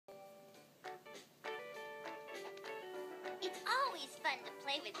fun to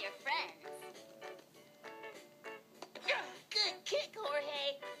play with your friends. Good kick,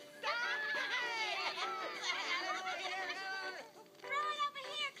 Jorge. Throw it over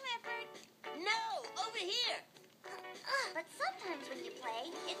here, Clifford. No, over here. But sometimes when you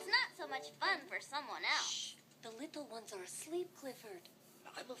play, it's not so much fun for someone else. Shh, the little ones are asleep, Clifford.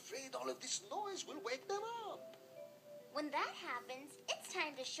 I'm afraid all of this noise will wake them up. When that happens, it's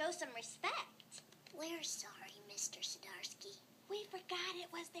time to show some respect. We're sorry, Mr. Zdarsky. We forgot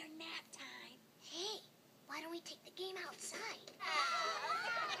it was their nap time. Hey, why don't we take the game outside?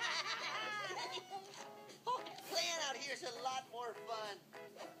 Oh, playing out here is a lot more fun.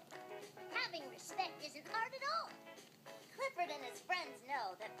 Having respect isn't hard at all. Clifford and his friends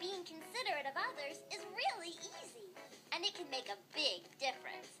know that being considerate of others is really easy, and it can make a big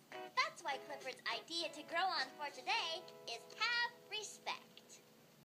difference. That's why Clifford's idea to grow on for today is have respect.